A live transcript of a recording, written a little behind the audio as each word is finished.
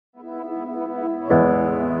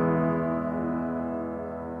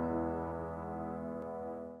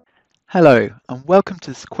Hello and welcome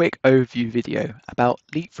to this quick overview video about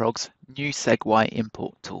Leapfrog's new SEG-Y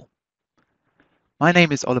import tool. My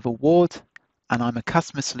name is Oliver Ward and I'm a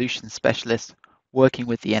customer solutions specialist working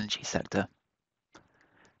with the energy sector.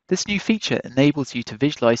 This new feature enables you to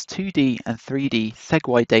visualize 2D and 3D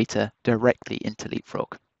SEG-Y data directly into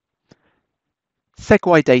Leapfrog.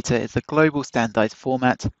 SEG-Y data is a global standardized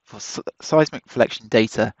format for seismic reflection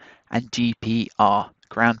data and GPR,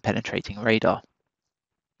 ground penetrating radar.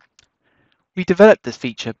 We developed this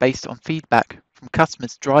feature based on feedback from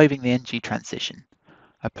customers driving the energy transition,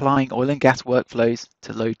 applying oil and gas workflows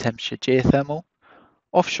to low temperature geothermal,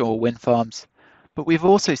 offshore wind farms, but we've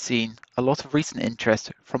also seen a lot of recent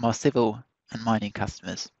interest from our civil and mining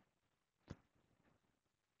customers.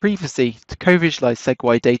 Previously, to co-visualize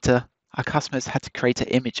SEG-Y data, our customers had to create an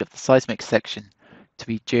image of the seismic section to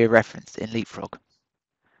be georeferenced in Leapfrog.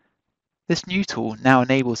 This new tool now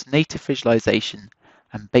enables native visualization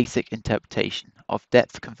and basic interpretation of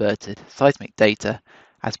depth-converted seismic data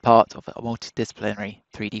as part of a multidisciplinary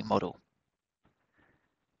 3D model.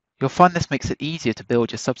 You'll find this makes it easier to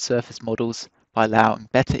build your subsurface models by allowing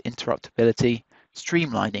better interoperability,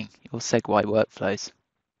 streamlining your SEG-Y workflows.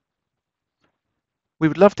 We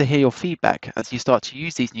would love to hear your feedback as you start to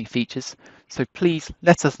use these new features, so please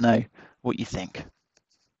let us know what you think.